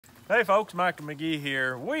Hey folks, Michael McGee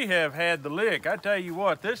here. We have had the lick. I tell you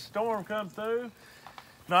what, this storm come through.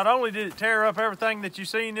 Not only did it tear up everything that you've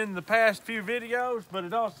seen in the past few videos, but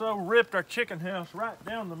it also ripped our chicken house right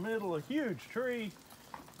down the middle. A huge tree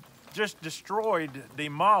just destroyed,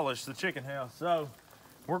 demolished the chicken house. So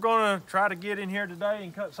we're gonna try to get in here today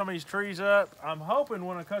and cut some of these trees up. I'm hoping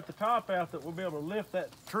when I cut the top out that we'll be able to lift that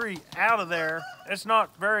tree out of there. It's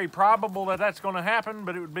not very probable that that's gonna happen,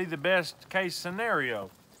 but it would be the best case scenario.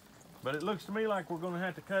 But it looks to me like we're gonna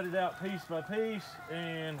have to cut it out piece by piece,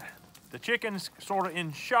 and the chicken's sort of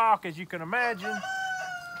in shock, as you can imagine.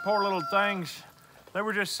 Poor little things. They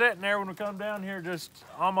were just sitting there when we come down here, just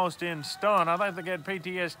almost in stun. I think they got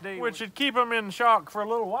PTSD, which should keep them in shock for a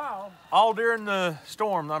little while. All during the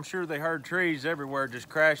storm, I'm sure they heard trees everywhere just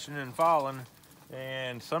crashing and falling.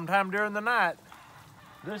 And sometime during the night,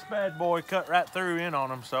 this bad boy cut right through in on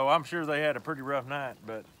them. So I'm sure they had a pretty rough night,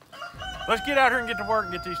 but let's get out here and get to work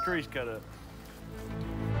and get these trees cut up.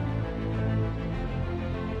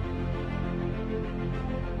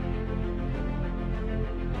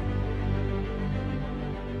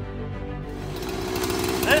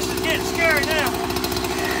 This is getting scary now.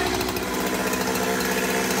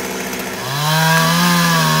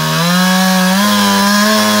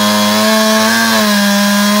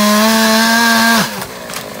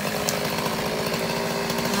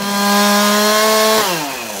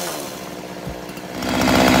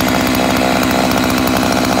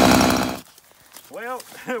 Well,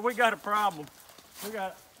 we got a problem. We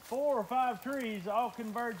got 4 or 5 trees all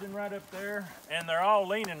converging right up there, and they're all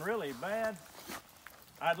leaning really bad.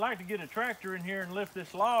 I'd like to get a tractor in here and lift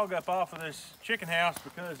this log up off of this chicken house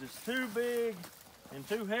because it's too big and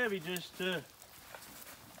too heavy just to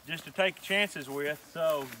take chances with.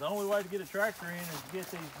 So the only way to get a tractor in is to get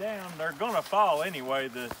these down. They're gonna fall anyway.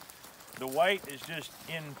 The weight is just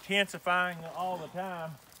intensifying all the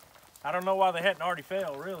time. I don't know why they hadn't already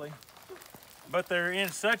fell, really. But they're in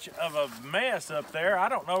such of a mess up there. I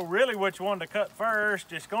don't know really which one to cut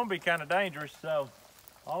first. It's gonna be kind of dangerous. So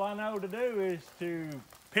all I know to do is to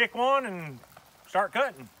pick one and start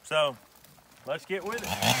cutting. So let's get with it.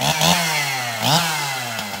 What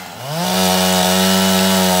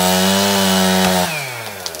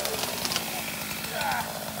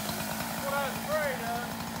I was afraid of.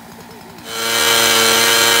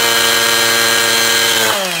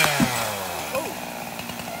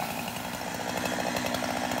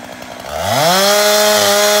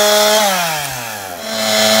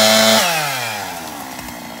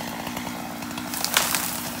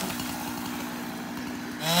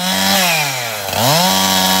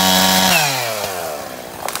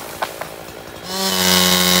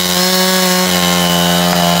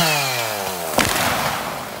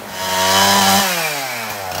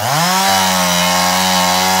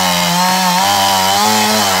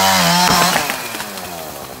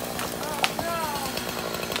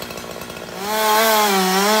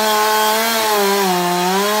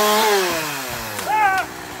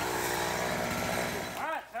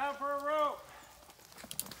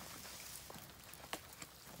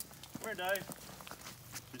 Where, Dave?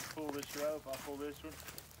 Just pull this rope, I'll pull this one.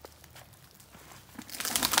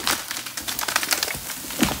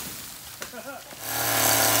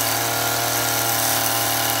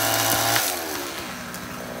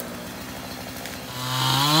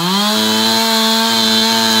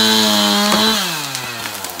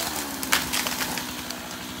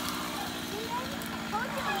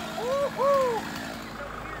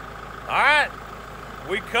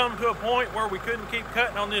 We come to a point where we couldn't keep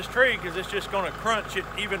cutting on this tree because it's just going to crunch it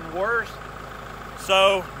even worse.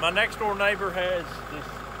 So my next door neighbor has this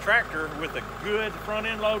tractor with a good front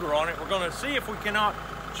end loader on it. We're going to see if we cannot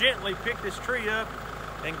gently pick this tree up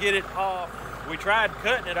and get it off. We tried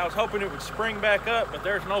cutting it. I was hoping it would spring back up, but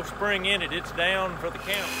there's no spring in it. It's down for the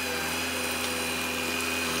count.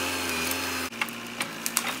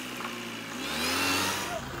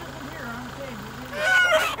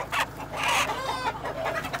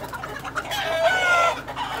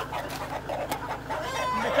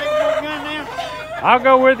 I'll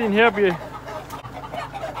go with you and help you.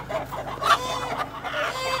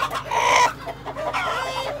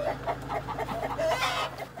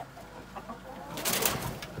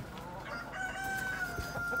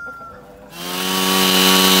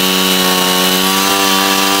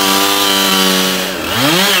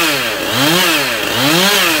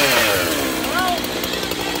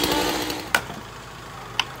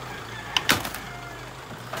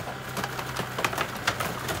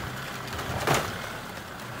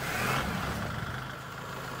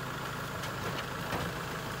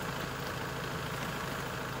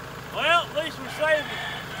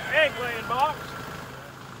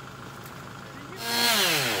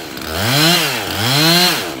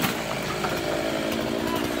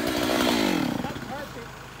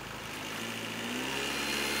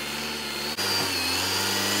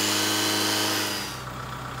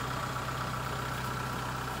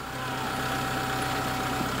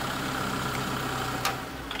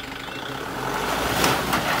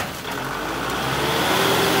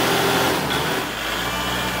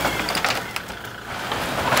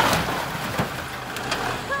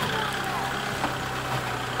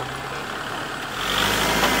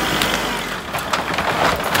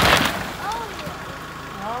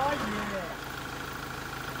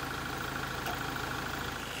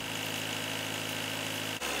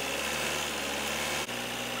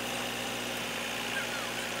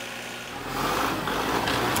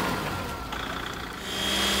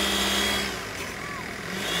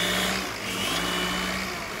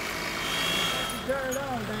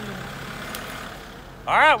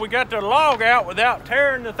 All right, we got the log out without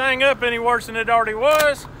tearing the thing up any worse than it already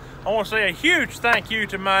was. I want to say a huge thank you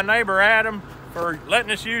to my neighbor Adam for letting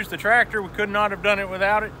us use the tractor. We could not have done it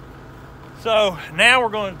without it. So now we're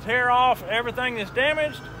going to tear off everything that's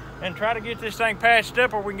damaged and try to get this thing patched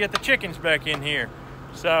up where we can get the chickens back in here.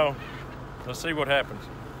 So let's see what happens.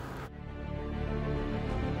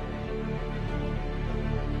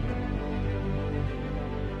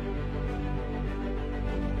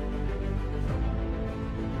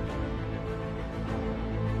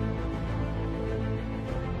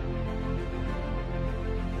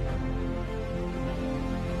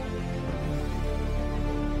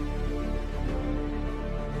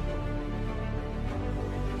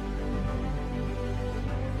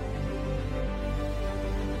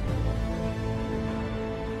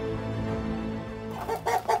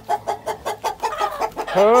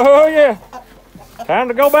 Oh yeah, time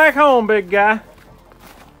to go back home, big guy.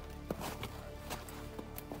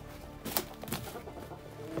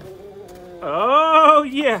 Oh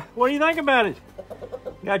yeah, what do you think about it?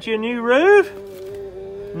 Got you a new roof,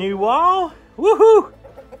 new wall, woohoo!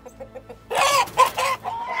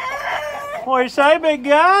 What do you say, big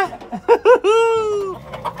guy?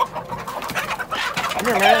 Come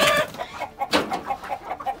here, man.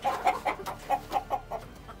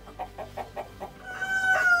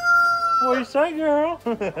 What do you say, girl?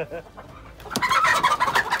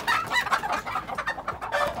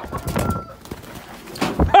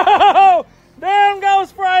 Oh, down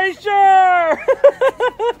goes Frazier!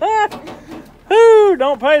 Whew,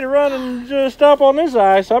 don't pay to run and just stop on this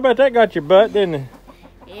ice. I bet that got your butt, didn't it?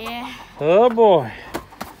 Yeah. Oh boy,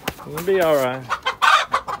 you'll be all right.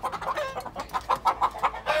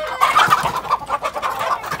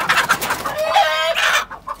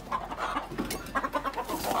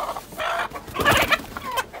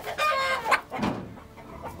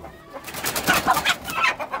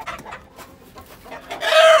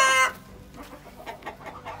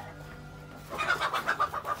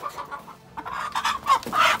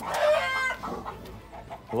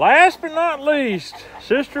 Last but not least,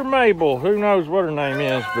 Sister Mabel. Who knows what her name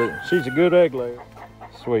is, but she's a good egg layer.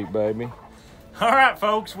 Sweet baby. All right,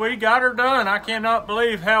 folks, we got her done. I cannot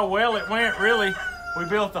believe how well it went, really. We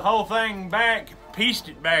built the whole thing back, pieced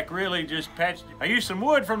it back, really, just patched it. I used some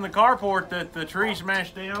wood from the carport that the tree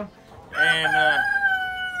smashed down,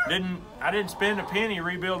 and I didn't spend a penny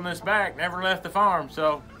rebuilding this back, never left the farm.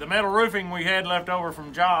 So the metal roofing we had left over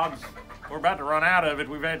from jobs, we're about to run out of it.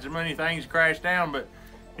 We've had so many things crash down, but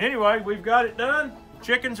anyway, we've got it done.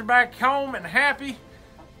 Chickens are back home and happy.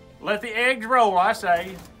 Let the eggs roll, I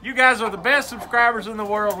say. You guys are the best subscribers in the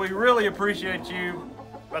world. We really appreciate you.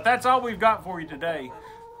 But that's all we've got for you today.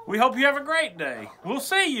 We hope you have a great day. We'll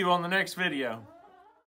see you on the next video.